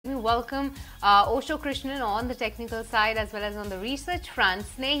welcome Osho Krishan on the technical side as well as on the research front.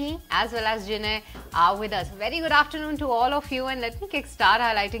 Snehi as well as Jinay are with us. Very good afternoon to all of you, and let me kickstart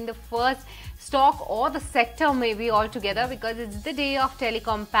highlighting the first stock or the sector maybe altogether, because it's the day of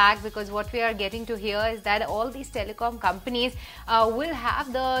telecom pack. Because what we are getting to hear is that all these telecom companies will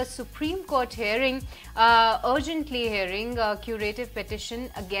have the Supreme Court hearing, urgently hearing a curative petition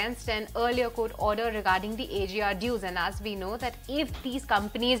against an earlier court order regarding the AGR dues. And as we know that if these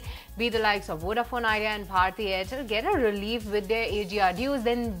companies, be the likes of Vodafone Idea and Bharti Airtel, get a relief with their AGR dues,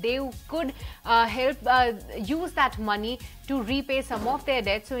 then they could help use that money to repay some of their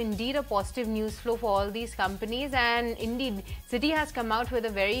debt. So indeed a positive news flow for all these companies. And indeed Citi has come out with a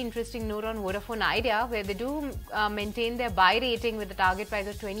very interesting note on Vodafone Idea, where they do maintain their buy rating with a target price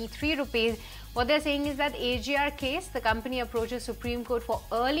of 23 rupees. What they're saying is that AGR case, the company approaches Supreme Court for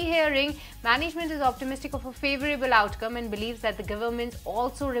early hearing. Management is optimistic of a favorable outcome and believes that the government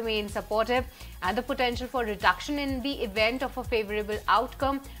also remains supportive, and the potential for reduction in the event of a favorable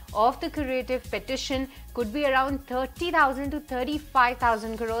outcome of the curative petition could be around 30,000 to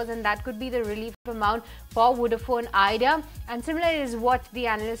 35,000 crores, and that could be the relief amount for Vodafone Idea. And similar is what the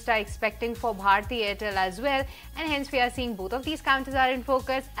analysts are expecting for Bharti Airtel as well, and hence we are seeing both of these counters are in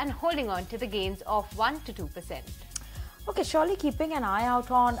focus and holding on to the gains of 1 to 2%. Okay, surely keeping an eye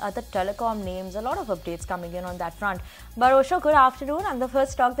out on the telecom names. A lot of updates coming in on that front. But Osho, good afternoon. And the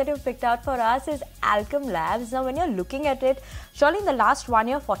first stock that you've picked out for us is Alkem Labs. Now, when you're looking at it, surely in the last 1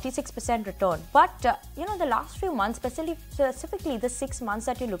 year, 46% return. But, you know, the last few months, specifically the 6 months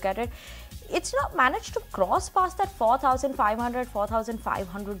that you look at it, it's not managed to cross past that 4,500,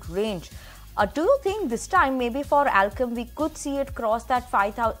 4,500 range. Do you think this time maybe for Alkem we could see it cross that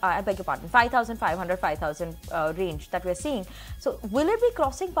 5,500, 5,000 range that we're seeing? So will it be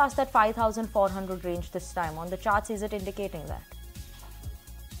crossing past that 5,400 range this time? On the charts, is it indicating that?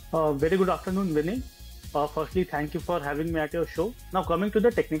 Very good afternoon, Vinny. Firstly, thank you for having me at your show. Now, coming to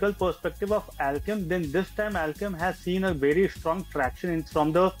the technical perspective of Alkem, then this time Alkem has seen a very strong traction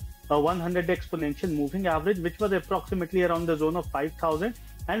from the 100 exponential moving average, which was approximately around the zone of 5,000.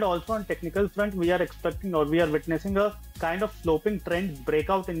 And also on technical front, we are expecting, or we are witnessing, a kind of sloping trend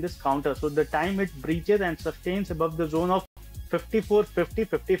breakout in this counter. So the time it breaches and sustains above the zone of 5450,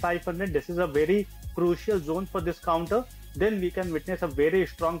 5500, this is a very crucial zone for this counter. Then we can witness a very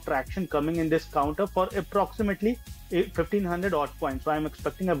strong traction coming in this counter for approximately 1500 odd points. So I'm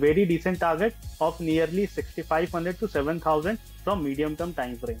expecting a very decent target of nearly 6500 to 7000 from medium term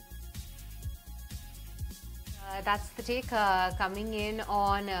time frame. That's the take coming in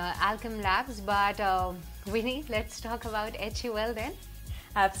on Alkem Labs. But Winnie, let's talk about HUL then.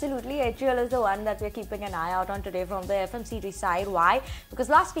 Absolutely. HUL is the one that we're keeping an eye out on today from the FMCG side. Why? Because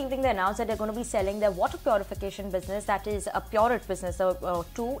last evening they announced that they're going to be selling their water purification business, that is a Pureit business,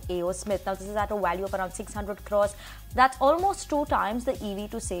 to AO Smith. Now this is at a value of around 600 crores. That's almost 2 times the EV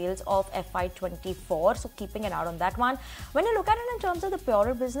to sales of FY24. So keeping an eye on that one. When you look at it in terms of the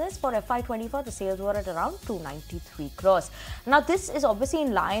Pureit business for FY24, the sales were at around 293 crores. Now this is obviously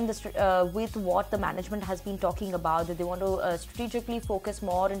in line with what the management has been talking about, that they want to strategically focus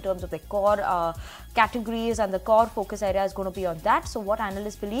more in terms of the core categories, and the core focus area is going to be on that. So what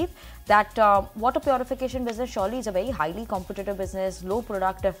analysts believe that water purification business surely is a very highly competitive business, low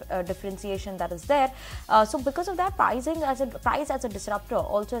product differentiation that is there. So because of that, price as a disruptor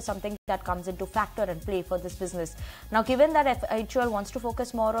also is something that comes into factor and play for this business. Now given that HUL wants to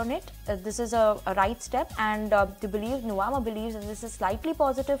focus more on it, this is a right step, and Nuvama believes that this is slightly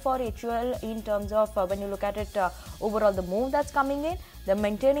positive for HUL in terms of when you look at it overall the move that's coming in. They're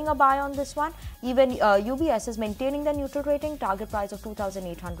maintaining a buy on this one. Even UBS is maintaining the neutral rating, target price of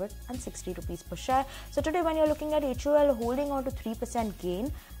 2,860 rupees per share. So today when you're looking at HUL holding on to 3%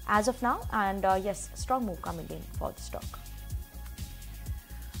 gain as of now, and yes, strong move coming in for the stock.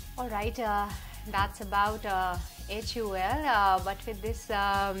 All right, that's about HUL. But with this,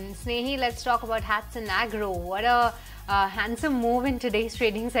 Snehi, let's talk about Hats and Agro. What a handsome move in today's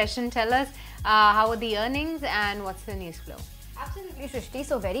trading session. Tell us how are the earnings and what's the news flow? Absolutely, Shrishti.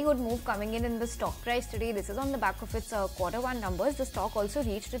 So very good move coming in the stock price today. This is on the back of its Q1 numbers. The stock also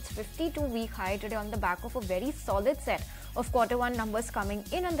reached its 52-week high today on the back of a very solid set of Q1 numbers coming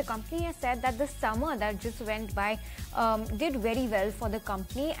in, and the company has said that the summer that just went by did very well for the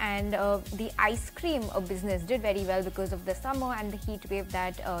company, and the ice cream business did very well because of the summer and the heat wave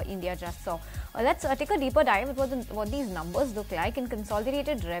that India just saw. Let's take a deeper dive at what these numbers look like. In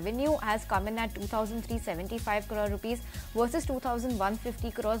consolidated revenue has come in at 2,375 crore rupees versus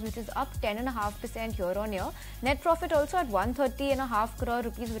 2,150 crores, which is up 10.5% year on year. Net profit also at 130.5 crore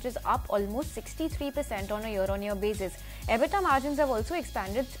rupees, which is up almost 63% on a year-on-year basis. EBITDA margins have also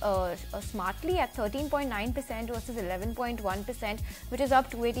expanded smartly at 13.9% versus 11.1%, which is up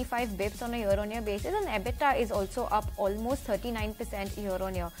 285 bips on a year-on-year basis, and EBITDA is also up almost 39%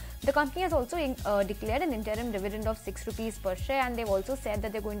 year-on-year. The company has also declared an interim dividend of 6 rupees per share, and they've also said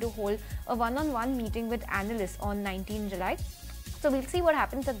that they're going to hold a one-on-one meeting with analysts on 19 July. So we'll see what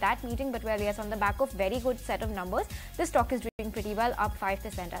happens at that meeting, but well, yes, on the back of very good set of numbers, the stock is doing pretty well, up 5%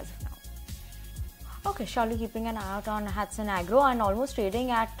 as of now. Okay, surely keeping an eye out on Hudson Agro and almost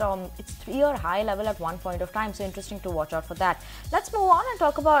trading at its 3-year high level at one point of time. So interesting to watch out for that. Let's move on and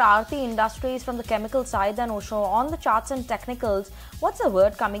talk about Aarti Industries from the chemical side. Then Osho, on the charts and technicals, what's the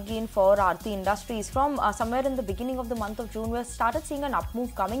word coming in for Aarti Industries? From somewhere in the beginning of the month of June, we started seeing an up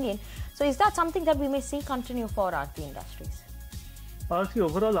move coming in. So is that something that we may see continue for Aarti Industries? See,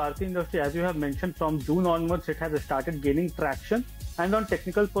 overall, Aarti Industry, as you have mentioned, from June onwards, it has started gaining traction. And on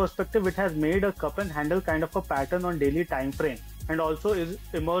technical perspective, it has made a cup and handle kind of a pattern on daily time frame, and also is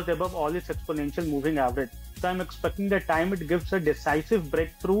emerged above all its exponential moving average. So I'm expecting the time it gives a decisive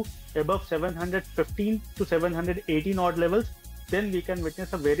breakthrough above 715 to 718 odd levels, then we can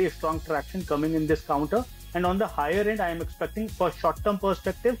witness a very strong traction coming in this counter. And on the higher end, I am expecting for short-term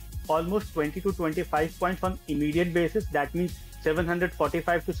perspective, almost 20 to 25 points on immediate basis. That means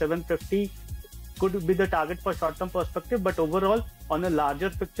 745 to 750 could be the target for short-term perspective, but overall, on a larger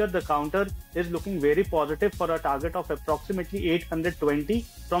picture, the counter is looking very positive for a target of approximately 820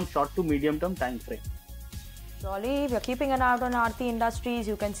 from short to medium-term time frame. Surely, we are keeping an eye out on Aarti Industries.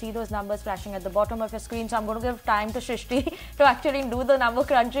 You can see those numbers flashing at the bottom of your screen. So I'm going to give time to Shrishti to actually do the number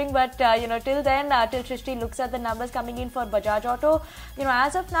crunching. But till then, till Shrishti looks at the numbers coming in for Bajaj Auto,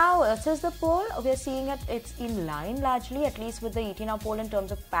 as of now, says the poll, we are seeing it's in line largely, at least with the ET Now poll in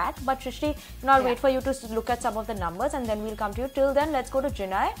terms of PAT. But Shrishti, I'll wait for you to look at some of the numbers and then we'll come to you. Till then, let's go to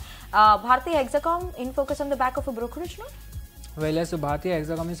Jinai. Bharti Hexacom in focus on the back of a brokerage note. Well, yes, so Bhartiya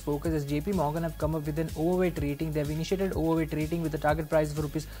Hexacom is focused as JP Morgan have come up with an overweight rating. They have initiated overweight rating with a target price of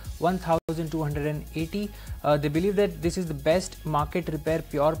rupees 1,280. They believe that this is the best market repair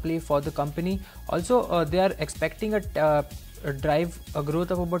pure play for the company. Also, they are expecting a drive a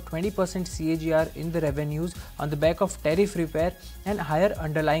growth of about 20% CAGR in the revenues on the back of tariff repair and higher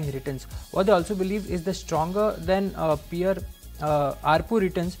underlying returns. What they also believe is the stronger than peer ARPU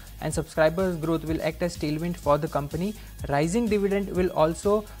returns and subscribers growth will act as tailwind for the company. Rising dividend will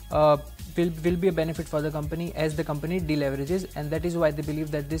also will be a benefit for the company as the company deleverages, and that is why they believe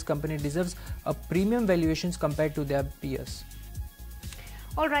that this company deserves a premium valuations compared to their peers.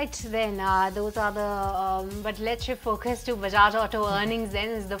 Alright then, those are the, but let's shift focus to Bajaj Auto earnings then.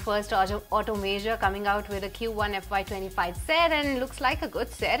 Is the first auto major coming out with a Q1 FY25 set, and looks like a good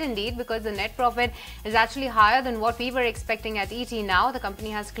set indeed, because the net profit is actually higher than what we were expecting at ET Now. The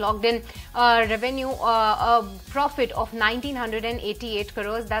company has clocked in revenue, a profit of 1988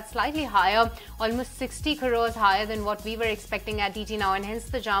 crores. That's slightly higher, almost 60 crores higher than what we were expecting at ET Now, and hence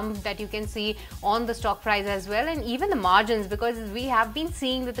the jump that you can see on the stock price as well, and even the margins, because we have been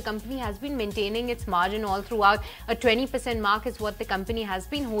seeing that the company has been maintaining its margin all throughout. A 20% mark is what the company has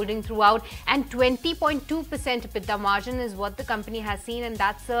been holding throughout, and 20.2% EBITDA margin is what the company has seen, and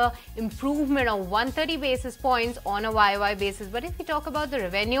that's a improvement of 130 basis points on a YOY basis. But if we talk about the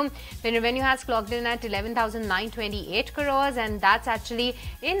revenue, the revenue has clocked in at 11,928 crores, and that's actually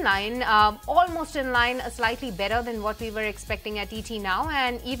in line, almost in line, slightly better than what we were expecting at ET Now,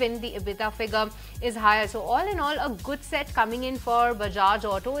 and even the EBITDA figure is higher. So all in all, a good set coming in for Bajaj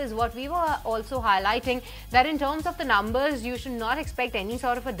Auto is what we were also highlighting, that in terms of the numbers, you should not expect any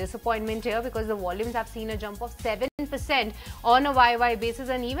sort of a disappointment here, because the volumes have seen a jump of 7% on a YY basis,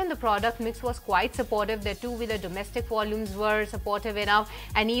 and even the product mix was quite supportive. The two-wheeler domestic volumes were supportive enough,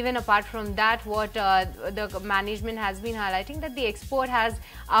 and even apart from that, what the management has been highlighting, that the export has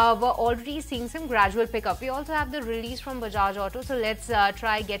were already seeing some gradual pickup. We also have the release from Bajaj Auto, so let's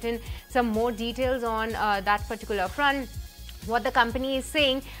try get in some more details on that particular front. What the company is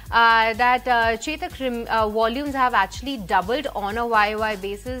saying, that Chetak volumes have actually doubled on a YOY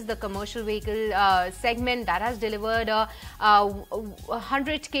basis. The commercial vehicle segment that has delivered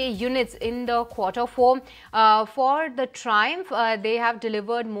 100k units in the Q4. For the Triumph, they have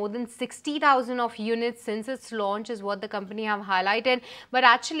delivered more than 60,000 of units since its launch, is what the company have highlighted. But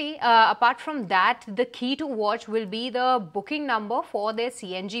actually, apart from that, the key to watch will be the booking number for their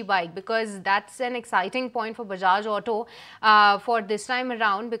CNG bike, because that's an exciting point for Bajaj Auto. for this time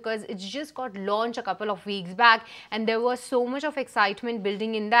around, because it's just got launched a couple of weeks back and there was so much of excitement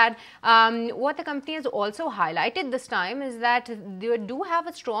building in that. What the company has also highlighted this time is that they do have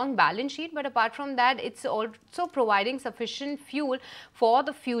a strong balance sheet, but apart from that, it's also providing sufficient fuel for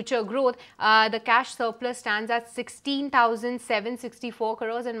the future growth. The cash surplus stands at 16,764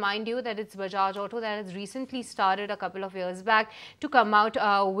 crores, and mind you that it's Bajaj Auto that has recently started a couple of years back to come out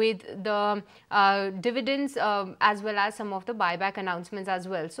with the dividends as well as some of the buyback announcements as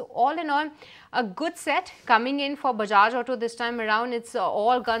well. So all in all, a good set coming in for Bajaj Auto this time around. It's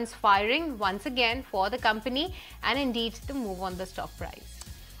all guns firing once again for the company, and indeed the move on the stock price.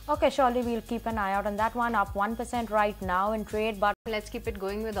 Okay, surely we'll keep an eye out on that one. Up 1% right now in trade, but let's keep it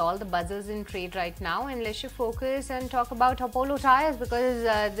going with all the buzzers in trade right now, and let's just focus and talk about Apollo Tyres, because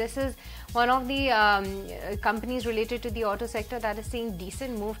this is one of the companies related to the auto sector that is seeing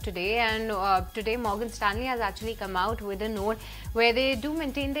decent move today. And today Morgan Stanley has actually come out with a note where they do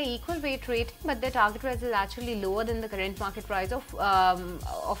maintain the equal weight rating, but their target price is actually lower than the current market price of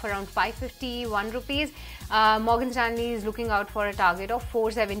around 551 rupees. Morgan Stanley is looking out for a target of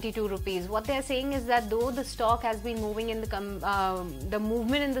 472 rupees. What they are saying is that though the stock has been moving in the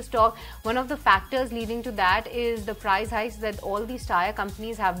movement in the stock, one of the factors leading to that is the price hikes that all these tire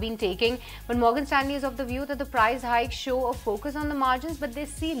companies have been taking. But Morgan Stanley is of the view that the price hikes show a focus on the margins, but they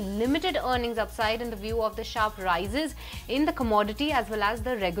see limited earnings upside in the view of the sharp rises in the commodity as well as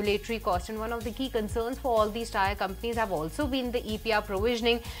the regulatory cost. And one of the key concerns for all these tire companies have also been the EPR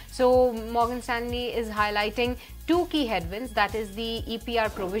provisioning. So Morgan Stanley is highlighting two key headwinds, that is the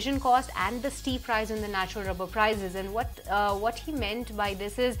EPR provision cost and the steep rise in the natural rubber prices. And what he meant by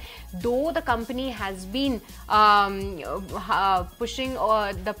this is, though the company has been pushing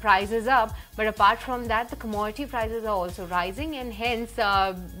the prices up, but apart from that, the commodity prices are also rising, and hence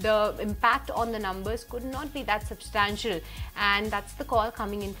the impact on the numbers could not be that substantial. And that's the call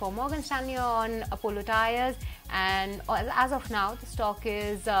coming in for Morgan Stanley on Apollo Tyres. And as of now, the stock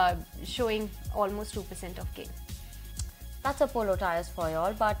is showing almost 2% of gain. That's Apollo Tyres for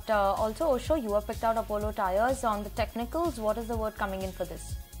y'all. But also, Osho, you have picked out Apollo Tyres on the technicals. What is the word coming in for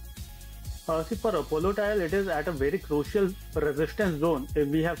this? See, for Apollo Tyres, it is at a very crucial resistance zone.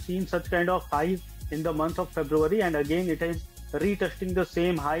 We have seen such kind of highs in the month of February, and again it is retesting the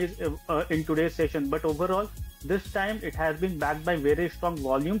same highs in today's session. But overall, this time it has been backed by very strong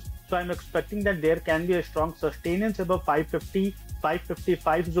volumes. So I'm expecting that there can be a strong sustenance above 550,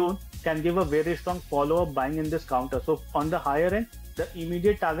 555 zone, can give a very strong follow-up buying in this counter. So on the higher end, the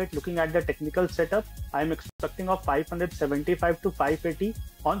immediate target, looking at the technical setup, I'm expecting of 575 to 580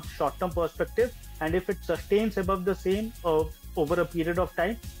 on short-term perspective. And if it sustains above the same over a period of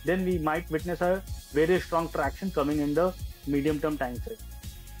time, then we might witness a very strong traction coming in the medium-term time frame.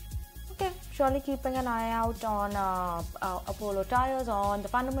 Okay, surely keeping an eye out on Apollo Tyres on the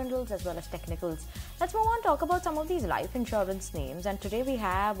fundamentals as well as technicals. Let's move on, talk about some of these life insurance names. And today we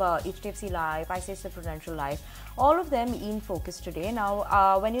have HDFC Life, ICICI Prudential Life, all of them in focus today.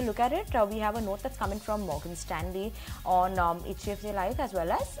 Now, when you look at it, we have a note that's coming from Morgan Stanley on HDFC Life as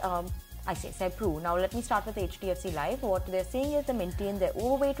well as ICICI Pru. Now let me start with HDFC Life. What they're saying is they maintain their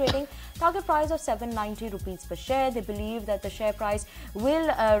overweight rating, target price of 790 rupees per share. They believe that the share price will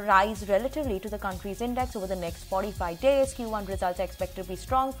rise relatively to the country's index over the next 45 days. Q1 results are expected to be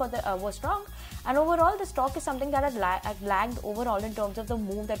strong were strong, and overall the stock is something that had lagged overall in terms of the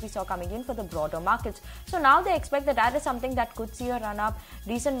move that we saw coming in for the broader markets. So now they expect that is something that could see a run up.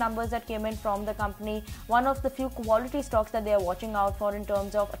 Recent numbers that came in from the company, one of the few quality stocks that they are watching out for in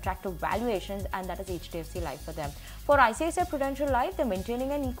terms of attractive valuations, and that is HDFC Life for them. For ICICI Prudential Life, they're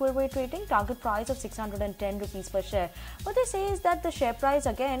maintaining an equal weight rating, target price of 610 rupees per share. What they say is that the share price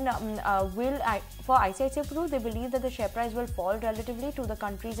again for ICICI Pru, they believe that the share price will fall relatively to the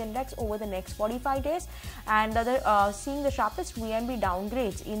country's index over the next 45 days, and seeing the sharpest VNB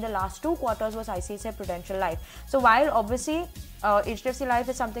downgrades in the last 2 quarters was ICICI Prudential Life. So while obviously HDFC Life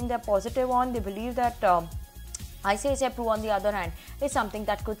is something they're positive on, they believe that ICICI Pru, on the other hand, is something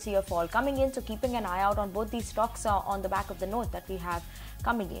that could see a fall coming in. So keeping an eye out on both these stocks on the back of the note that we have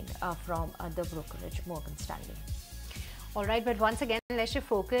coming in from the brokerage Morgan Stanley. Alright, but once again, let's shift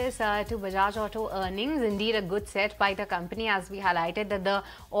focus to Bajaj Auto earnings. Indeed, a good set by the company, as we highlighted that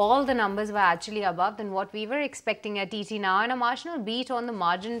all the numbers were actually above than what we were expecting at TT now, and a marginal beat on the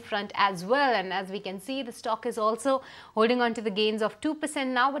margin front as well. And as we can see, the stock is also holding on to the gains of 2%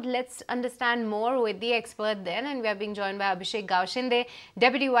 now. But let's understand more with the expert then, and we are being joined by Abhishek Gaushinde,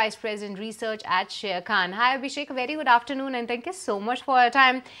 Deputy Vice President Research at Sharekhan. Hi Abhishek, a very good afternoon and thank you so much for your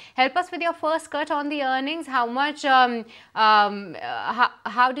time. Help us with your first cut on the earnings. How much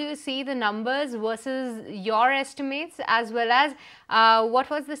how do you see the numbers versus your estimates, as well as what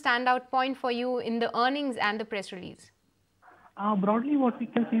was the standout point for you in the earnings and the press release? Broadly, what we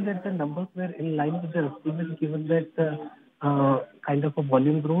can see that the numbers were in line with the estimates, given that kind of a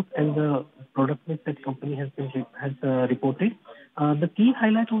volume growth and the product mix that company has reported. The key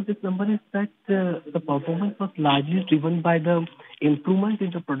highlight of this number is that the performance was largely driven by the improvement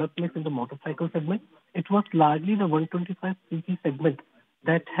in the product mix in the motorcycle segment. It was largely the 125cc segment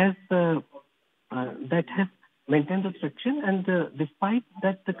that has maintained the traction, and despite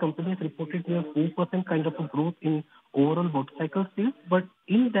that, the company has reported near 4% kind of a growth in overall motorcycle sales. But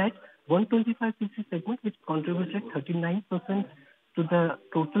in that 125cc segment, which contributed 39% to the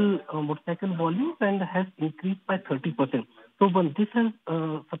total motorcycle volume and has increased by 30%. So when this has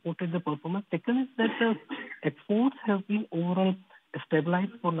supported the performance. Second is that the exports have been overall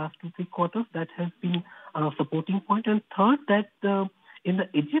stabilized for last 2-3 quarters. That has been a supporting point. And third, that in the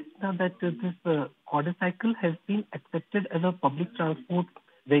Egypt, now that this quadricycle has been accepted as a public transport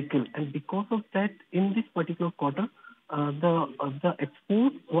vehicle, and because of that, in this particular quarter, the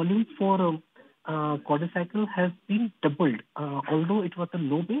export volume for quadricycle has been doubled. Although it was a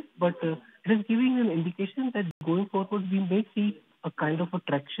low base, but it is giving an indication that going forward we may see a kind of a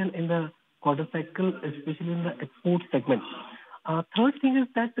traction in the quadricycle, especially in the export segment. Third thing is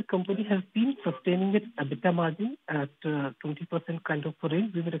that the company has been sustaining its EBITDA margin at 20% kind of a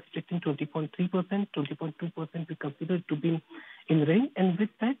range. We were expecting 20.3%, 20.2% we consider to be in range, and with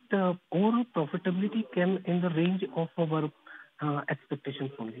that, the overall profitability came in the range of our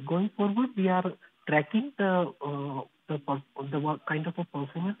expectations only. Going forward, we are tracking the kind of a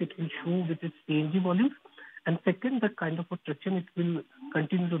performance it will show with its CNG volumes, and second, the kind of a traction it will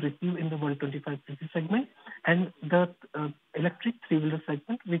continue to receive in the 125cc segment and the electric three-wheeler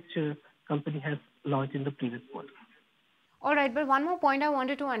segment, which company has launched in the previous quarter. All right, but one more point I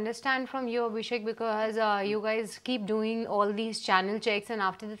wanted to understand from you, Abhishek, because you guys keep doing all these channel checks, and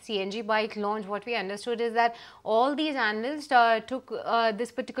after the CNG bike launch, what we understood is that all these analysts took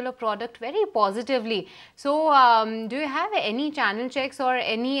this particular product very positively. So do you have any channel checks or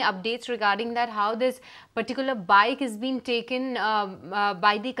any updates regarding that, how this particular bike is being taken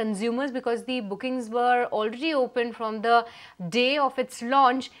by the consumers, because the bookings were already open from the day of its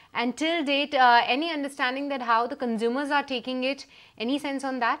launch and till date? Any understanding that how the consumers are taking it? Any sense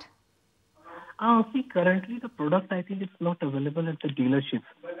on that? See, currently the product, I think it's not available at the dealerships.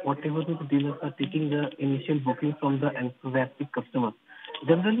 Whatever the dealers are taking the initial booking from the enthusiastic customers.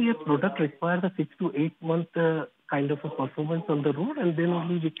 Generally, a product requires a 6 to 8 month kind of a performance on the road, and then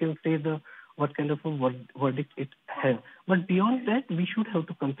only we can say what kind of a verdict it has. But beyond that, we should have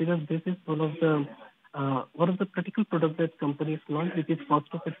to consider this is one of the critical products that companies launch, which is first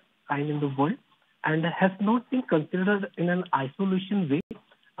of its kind in the world, and has not been considered in an isolation way.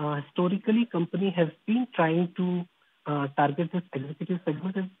 Historically, company has been trying to target this executive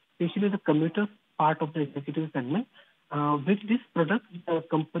segment, especially the commuter part of the executive segment. With this product, the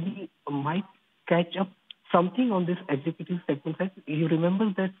company might catch up something on this executive segment. You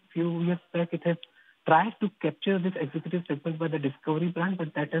remember that few years back it has tried to capture this executive segment by the Discovery brand,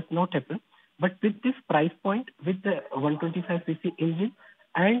 but that has not happened. But with this price point, with the 125cc engine,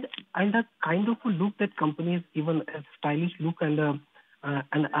 and a kind of a look that company has given, a stylish look and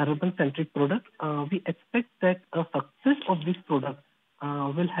an urban-centric product, we expect that a success of this product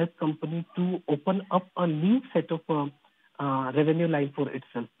will help company to open up a new set of revenue line for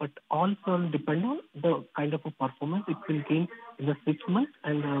itself. But also depend on the kind of a performance it will gain in the 6 months,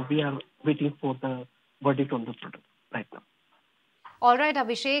 and we are waiting for the verdict on the product right now. All right,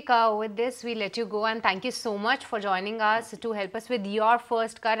 Abhishek, with this, we let you go, and thank you so much for joining us to help us with your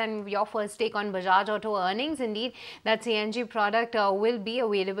first cut and your first take on Bajaj Auto earnings. Indeed, that CNG product will be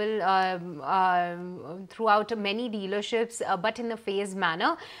available throughout many dealerships, but in a phased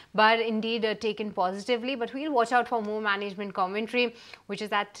manner, but indeed taken positively. But we'll watch out for more management commentary, which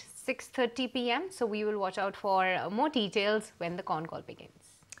is at 6:30 p.m. So we will watch out for more details when the con call begins.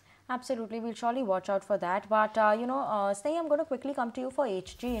 Absolutely, we'll surely watch out for that. But, Snehi, I'm going to quickly come to you for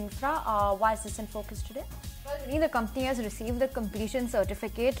HG Infra. Why is this in focus today? Well, the company has received the completion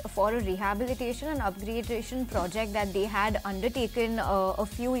certificate for a rehabilitation and upgradation project that they had undertaken a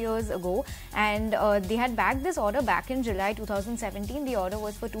few years ago, and they had bagged this order back in July 2017. The order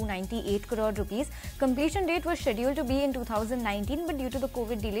was for 298 crore rupees. Completion date was scheduled to be in 2019, but due to the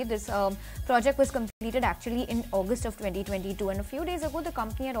COVID delay, this project was completed actually in August of 2022. And a few days ago, the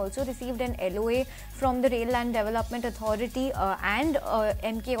company had also received an LOA from the Rail Land Development Authority, and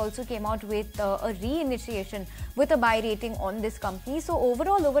MK also came out with a reinitiation position with a buy rating on this company. So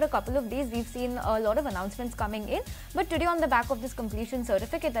overall, over a couple of days, we've seen a lot of announcements coming in. But today, on the back of this completion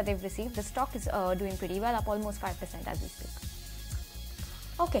certificate that they've received, the stock is doing pretty well, up almost 5% as we speak.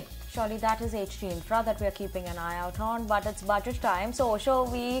 Okay, surely that is HG Infra that we are keeping an eye out on, but it's budget time. So Osho,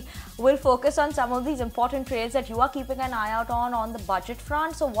 we will focus on some of these important trades that you are keeping an eye out on the budget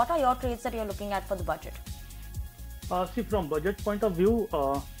front. So what are your trades that you're looking at for the budget? See, from budget point of view,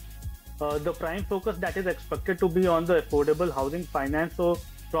 the prime focus that is expected to be on the affordable housing finance. So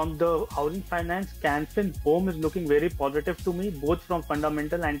from the housing finance, Canfin Home is looking very positive to me, both from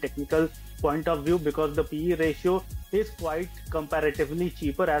fundamental and technical point of view, because the PE ratio is quite comparatively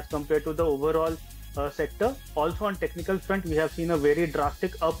cheaper as compared to the overall sector. Also on technical front, we have seen a very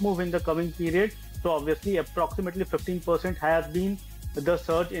drastic up move in the coming period. So obviously approximately 15% has been the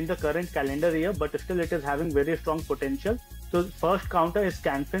surge in the current calendar year, but still it is having very strong potential. So first counter is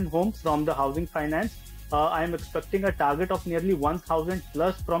Canfin Home from the housing finance. I am expecting a target of nearly 1000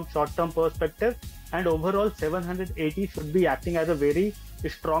 plus from short-term perspective, and overall 780 should be acting as a very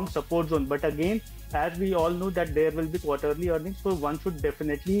strong support zone. But again, as we all know that there will be quarterly earnings, so one should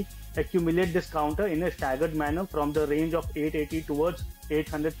definitely accumulate this counter in a staggered manner from the range of 880 towards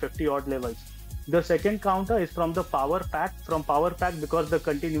 850 odd levels. The second counter is from the Power Pack. From Power Pack, because the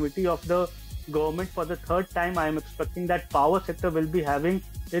continuity of the government for the third time, I am expecting that power sector will be having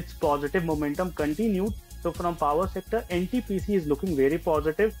its positive momentum continued. So from power sector, NTPC is looking very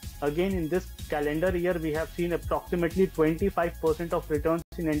positive. Again, in this calendar year, we have seen approximately 25% of returns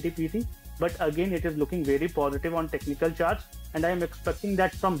in NTPC. But again, it is looking very positive on technical charts. And I am expecting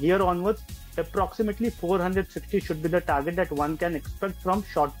that from here onwards, approximately 460 should be the target that one can expect from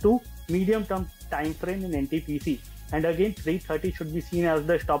short to medium term time frame in NTPC. And again, 330 should be seen as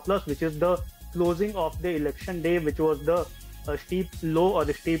the stop loss, which is the closing of the election day, which was the steep low or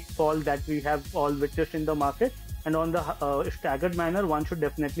the steep fall that we have all witnessed in the market. And on the staggered manner, one should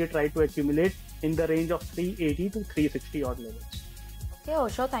definitely try to accumulate in the range of 380 to 360 odd levels. Okay,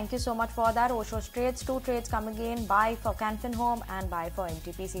 Osho, thank you so much for that. Osho's trades, two trades coming in, buy for Canfin Home and buy for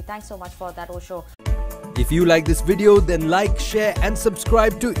NTPC. Thanks so much for that, Osho. If you like this video, then like, share and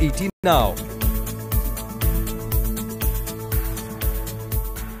subscribe to ET Now.